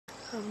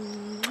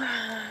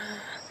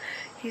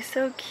He's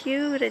so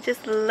cute. I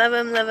just love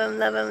him, love him,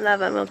 love him,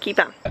 love him. We'll keep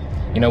him.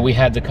 You know, we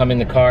had to come in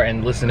the car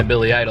and listen to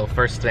Billy Idol.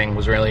 First thing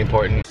was really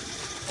important.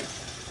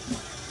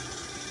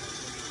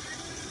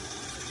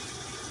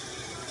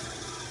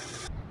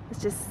 It's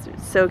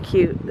just so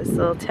cute, this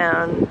little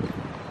town.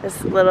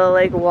 This little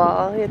like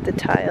wall with the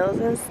tiles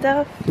and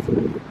stuff.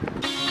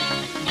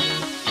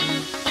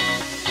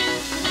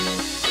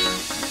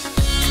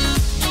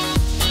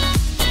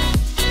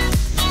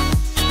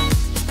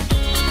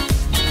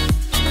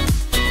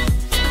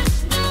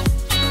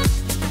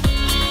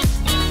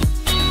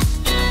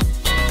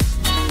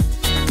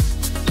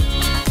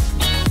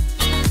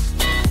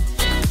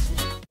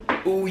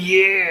 Oh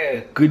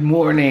yeah! Good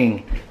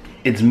morning!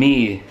 It's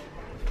me,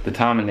 the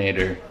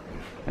Tominator.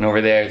 And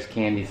over there is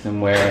Candy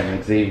somewhere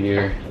and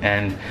Xavier.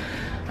 And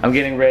I'm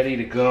getting ready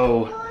to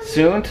go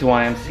soon to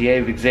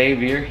YMCA with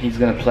Xavier. He's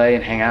gonna play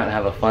and hang out and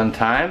have a fun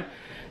time.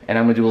 And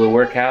I'm gonna do a little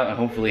workout and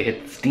hopefully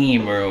hit the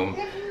steam room.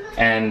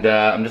 And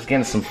I'm just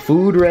getting some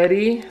food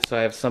ready so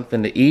I have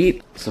something to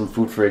eat. Some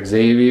food for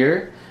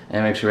Xavier.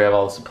 And make sure we have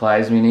all the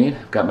supplies we need.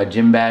 I've got my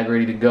gym bag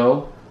ready to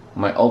go.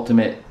 My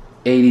ultimate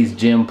 80s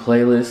gym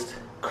playlist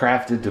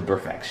crafted to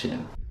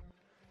perfection.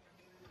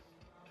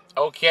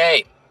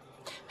 Okay.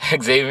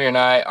 Xavier and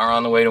I are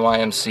on the way to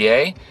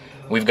YMCA.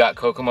 We've got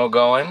Kokomo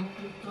going,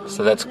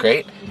 so that's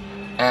great.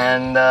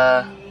 And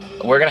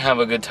we're gonna have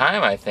a good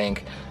time, I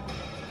think.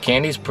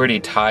 Candy's pretty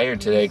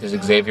tired today because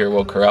Xavier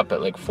woke her up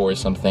at like 4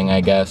 something,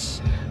 I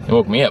guess. He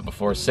woke me up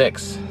before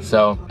 6.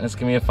 So it's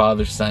gonna be a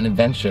father-son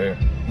adventure.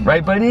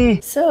 Right,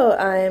 buddy? So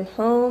I'm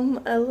home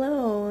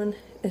alone.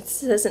 It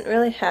doesn't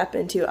really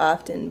happen too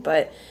often,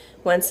 but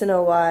once in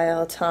a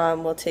while,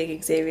 Tom will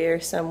take Xavier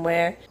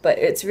somewhere, but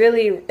it's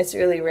really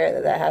rare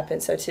that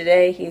happens. So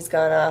today he's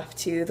gone off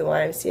to the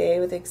YMCA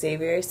with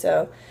Xavier.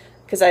 So,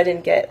 because I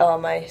didn't get all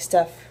my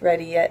stuff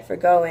ready yet for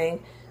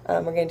going,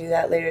 we're gonna do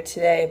that later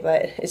today.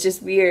 But it's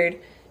just weird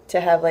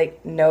to have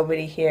like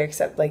nobody here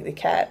except like the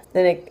cat.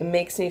 Then it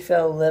makes me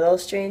feel a little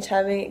strange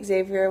having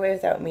Xavier away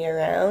without me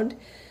around.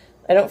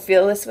 I don't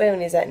feel this way when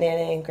he's at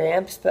Nana and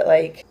Gramps, but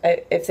like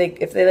if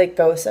they like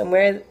go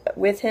somewhere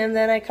with him,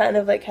 then I kind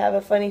of like have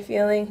a funny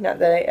feeling. Not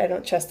that I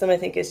don't trust them. I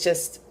think it's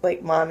just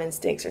like mom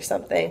instincts or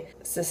something.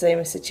 It's the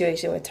same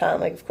situation with Tom.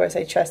 Like of course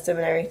I trust him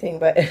and everything,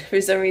 but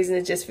for some reason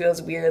it just feels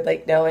weird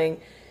like knowing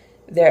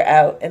they're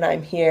out and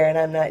I'm here and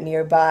I'm not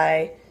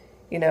nearby,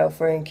 you know,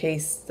 for in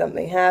case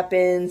something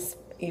happens.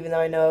 Even though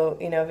I know,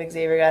 you know, if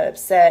Xavier got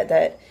upset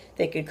that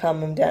they could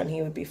calm him down,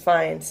 he would be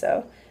fine.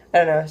 So I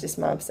don't know, it's just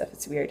mom stuff.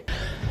 It's weird.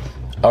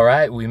 All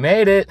right, we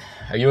made it.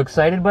 Are you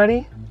excited,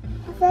 buddy?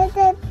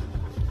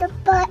 The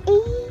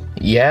buddy?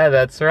 Yeah,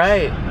 that's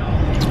right.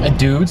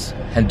 Dudes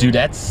and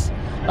dudettes,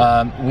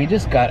 we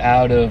just got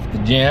out of the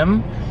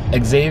gym.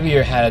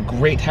 Xavier had a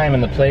great time in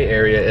the play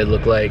area, it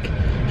looked like.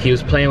 He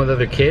was playing with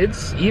other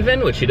kids,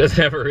 even, which he doesn't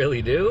ever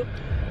really do.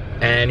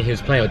 And he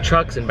was playing with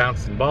trucks and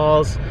bouncing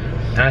balls.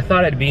 And I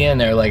thought I'd be in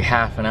there like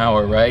half an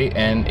hour, right?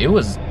 And it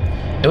was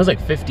like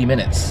 50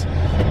 minutes.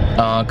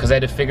 Because I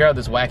had to figure out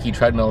this wacky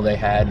treadmill they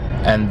had,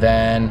 and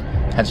then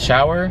had a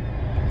shower,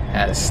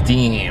 had a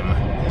steam,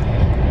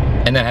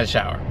 and then had a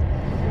shower.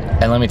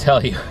 And let me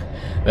tell you,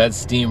 that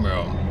steam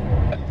room.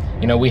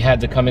 You know, we had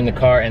to come in the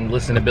car and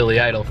listen to Billy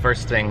Idol.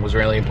 First thing was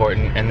really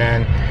important. And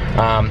then,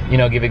 you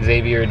know, give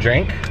Xavier a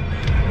drink.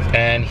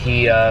 And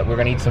we're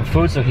gonna eat some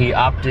food, so he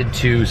opted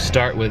to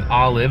start with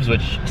olives,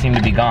 which seemed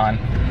to be gone.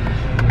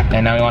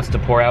 And now he wants to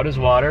pour out his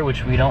water,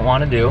 which we don't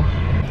want to do.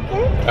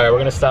 All right, we're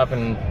gonna stop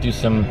and do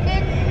some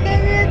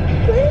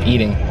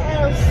eating.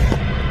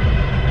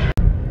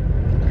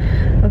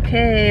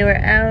 Okay, we're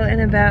out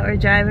and about. We're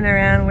driving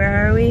around.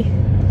 Where are we?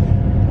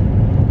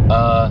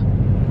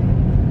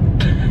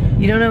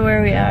 You don't know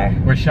where we are.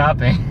 We're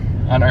shopping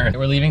on Earth.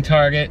 We're leaving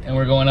Target and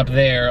we're going up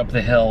there, up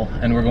the hill,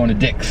 and we're going to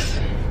Dick's.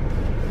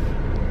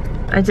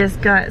 I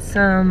just got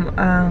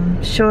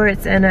some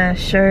shorts and a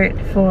shirt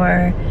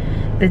for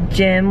the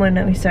gym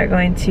when we start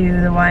going to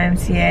the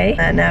YMCA.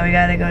 And now we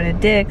gotta go to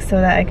Dick's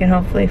so that I can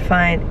hopefully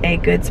find a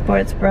good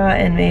sports bra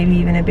and maybe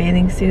even a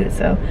bathing suit.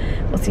 So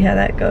we'll see how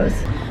that goes.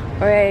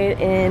 We're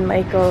in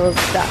Michael's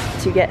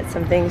shop to get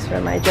some things for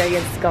my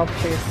dragon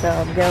sculpture. So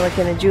I'm gonna look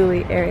in the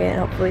jewelry area and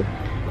hopefully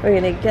we're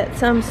gonna get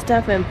some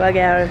stuff and bug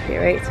out of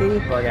here, right,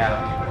 sweetie? Bug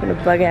out. We're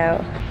gonna bug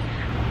out.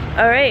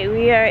 All right,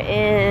 we are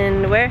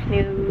in where?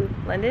 New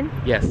London?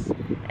 Yes.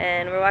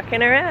 And we're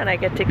walking around. I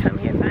get to come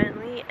here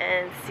finally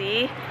and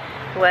see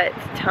what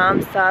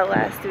Tom saw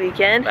last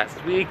weekend.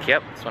 Last week,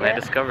 yep, that's when I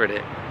discovered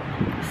it.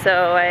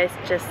 So I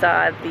just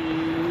saw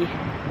the,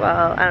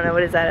 well, I don't know,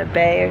 what is that, a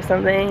bay or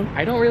something?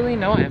 I don't really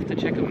know, I have to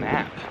check a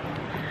map.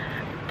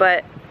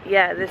 But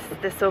yeah, this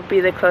will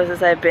be the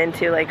closest I've been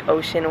to like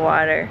ocean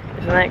water.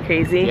 Isn't that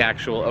crazy? The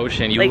actual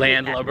ocean, you like,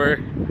 landlubber.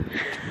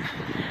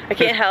 I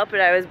can't help it,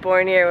 I was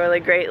born here where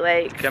the Great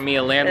Lakes. Got me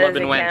a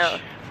landlubbing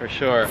wench, for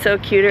sure. So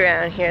cute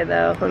around here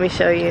though, let me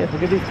show you.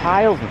 Look at these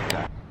tiles and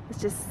stuff.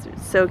 It's just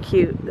so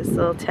cute, this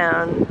little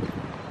town.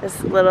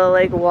 This little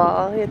like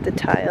wall with the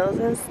tiles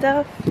and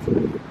stuff.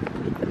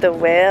 With the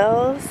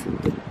whales.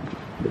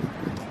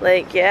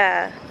 Like,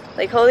 yeah.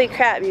 Like, holy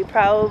crap, you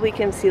probably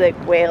can see like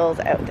whales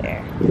out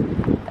there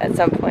at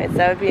some points.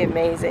 That would be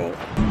amazing.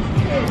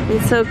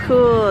 It's so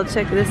cool.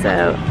 Check this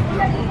out.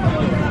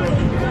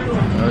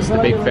 Oh, is the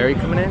big ferry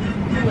coming in?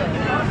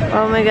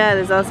 Oh my god,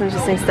 there's all some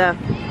interesting stuff.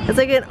 It's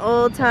like an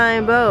old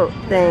time boat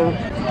thing.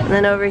 And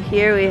then over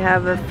here we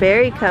have a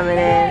ferry coming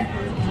in.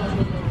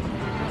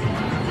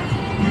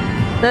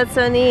 That's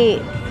so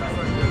neat.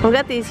 We've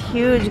got these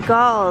huge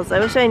gulls. I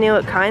wish I knew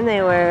what kind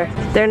they were.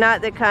 They're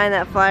not the kind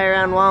that fly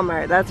around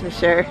Walmart, that's for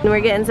sure. And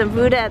we're getting some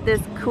food at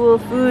this cool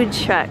food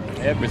truck.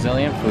 Yeah,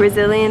 Brazilian food.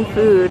 Brazilian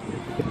food.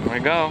 There we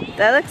go.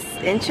 That looks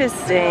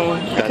interesting.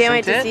 I can't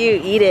wait to see you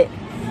eat it.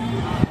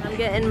 I'm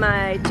getting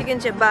my chicken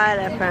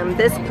ciabatta from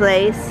this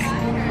place,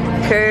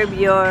 Curb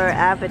Your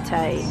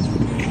Appetite.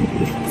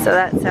 So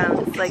that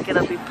sounds like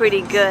it'll be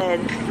pretty good.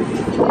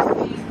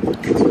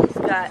 It's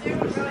got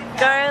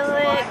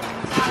garlic,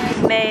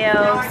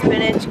 mayo,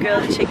 spinach,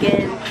 grilled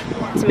chicken,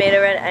 tomato,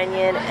 red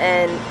onion,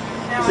 and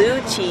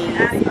blue cheese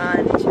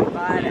on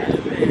ciabatta.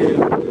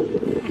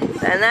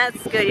 And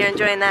that's good. You're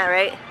enjoying that,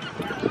 right?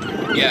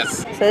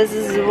 Yes. So this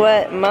is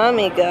what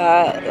Mommy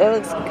got. It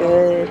looks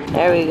good.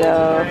 There we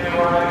go.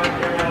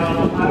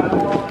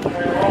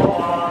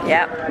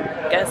 Yep.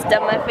 Gonna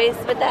stuff my face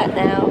with that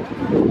now.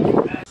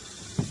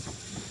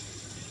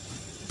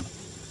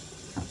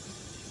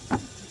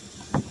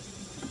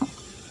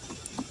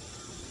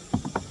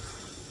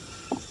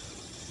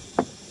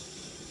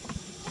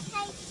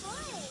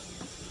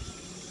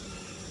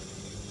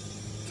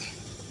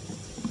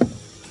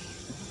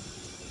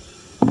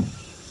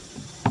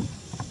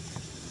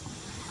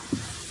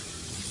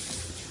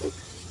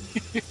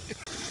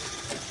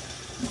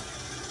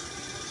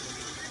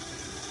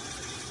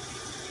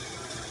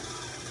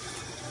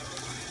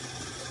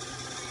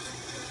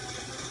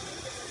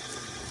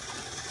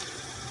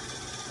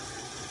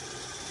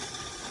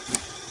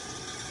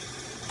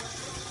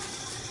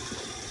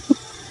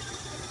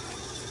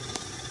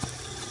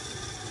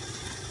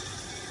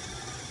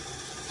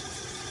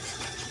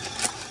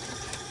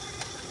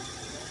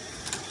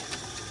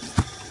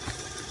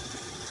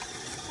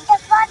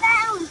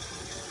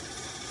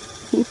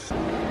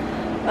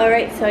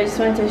 Alright, so I just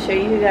wanted to show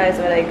you guys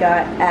what I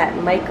got at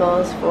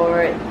Michael's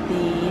for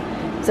the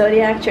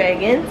Zodiac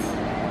Dragons.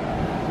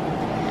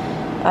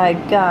 I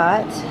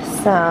got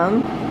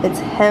some, it's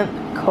hemp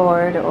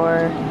cord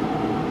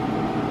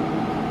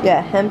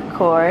hemp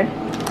cord.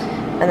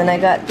 And then I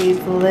got these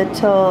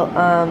little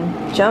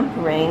jump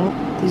ring.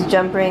 These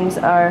jump rings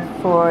are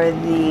for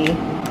the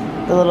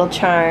little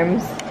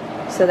charms,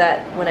 so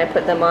that when I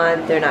put them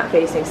on, they're not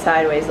facing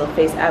sideways, they'll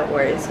face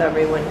outwards so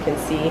everyone can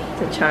see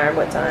the charm,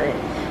 what's on it.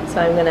 So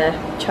I'm gonna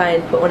try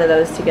and put one of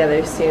those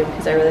together soon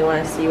because I really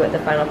want to see what the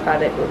final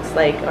product looks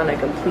like on a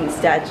complete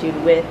statue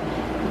with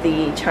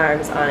the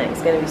charms on it.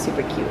 It's gonna be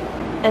super cute.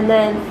 And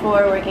then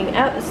for working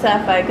out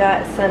stuff, I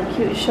got some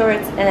cute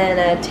shorts and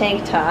a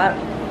tank top.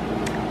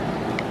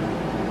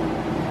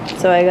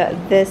 So I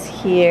got this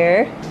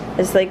here.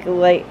 It's like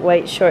light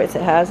white shorts.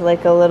 It has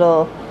like a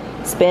little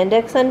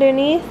spandex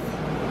underneath,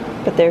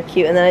 but they're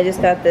cute. And then I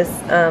just got this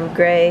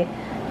gray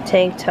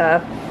tank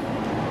top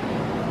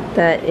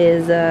that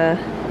is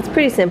it's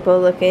pretty simple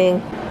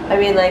looking. I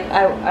mean, like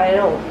I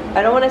don't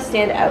want to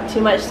stand out too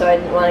much, so I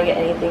didn't want to get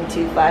anything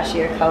too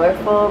flashy or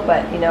colorful,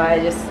 but you know, I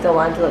just still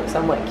wanted to look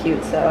somewhat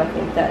cute, so I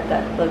think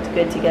that looked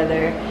good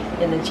together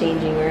in the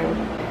changing room.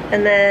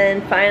 And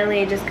then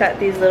finally just got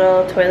these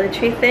little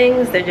toiletry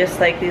things. They're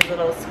just like these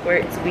little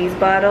squirt squeeze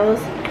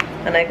bottles,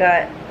 and I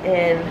got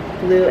in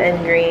blue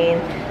and green.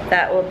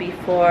 That will be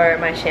for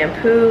my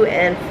shampoo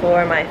and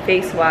for my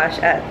face wash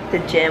at the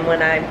gym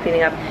when I'm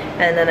cleaning up.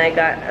 And then I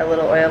got a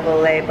little Oil of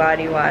Olay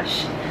body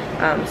wash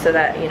so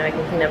that, you know, I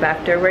can clean up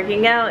after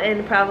working out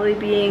and probably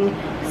being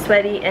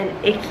sweaty and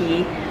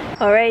icky.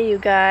 Alright, you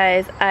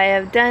guys, I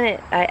have done it.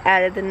 I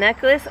added the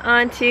necklace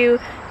onto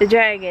the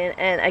dragon,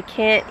 and I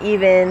can't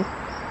even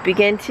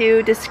begin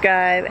to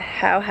describe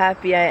how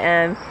happy I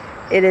am.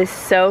 It is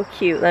so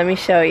cute. Let me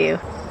show you.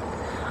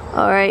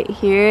 Alright,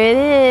 here it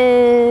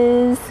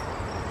is.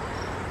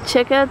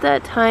 Check out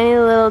that tiny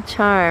little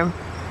charm.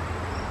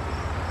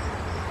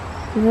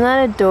 Isn't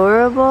that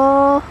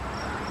adorable?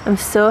 I'm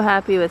so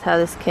happy with how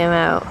this came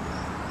out.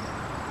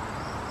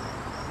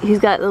 He's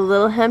got the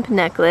little hemp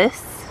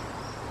necklace.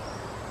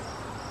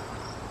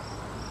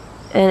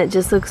 And it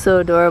just looks so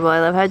adorable.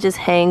 I love how it just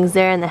hangs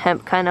there and the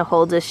hemp kind of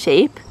holds a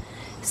shape.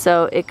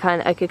 So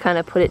I could kind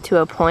of put it to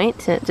a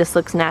point and it just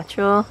looks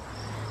natural.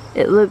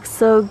 It looks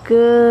so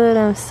good.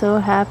 I'm so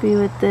happy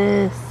with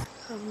this.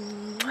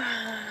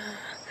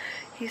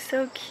 He's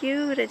so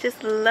cute. I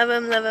just love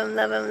him, love him,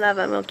 love him, love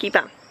him. I'll keep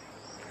him.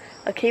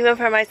 I'll keep him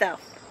for myself.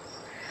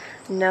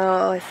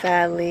 No,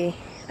 sadly,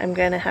 I'm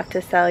gonna have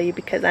to sell you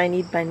because I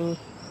need Bunny.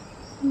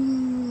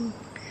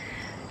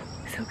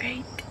 So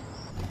great.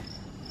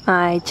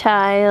 My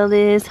child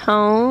is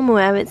home, who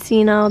I haven't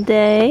seen all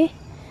day.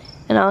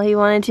 And all he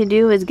wanted to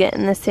do was get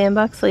in the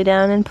sandbox, lay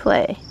down, and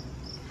play.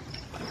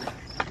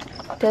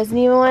 Doesn't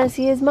even want to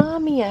see his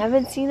mommy. I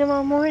haven't seen him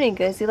all morning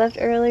because he left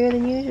earlier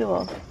than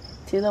usual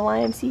to the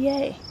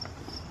YMCA.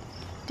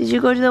 Did you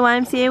go to the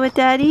YMCA with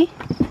Daddy?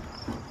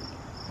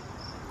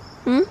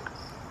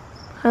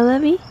 Huh,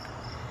 Levy?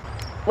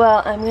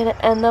 Well, I'm gonna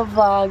end the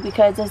vlog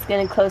because it's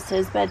getting close to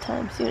his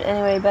bedtime soon.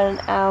 Anyway, about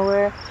an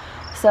hour.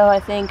 So I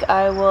think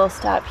I will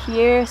stop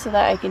here so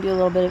that I can do a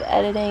little bit of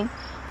editing.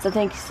 So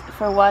thanks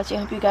for watching.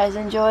 I hope you guys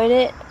enjoyed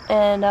it.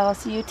 And I'll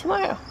see you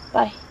tomorrow.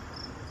 Bye.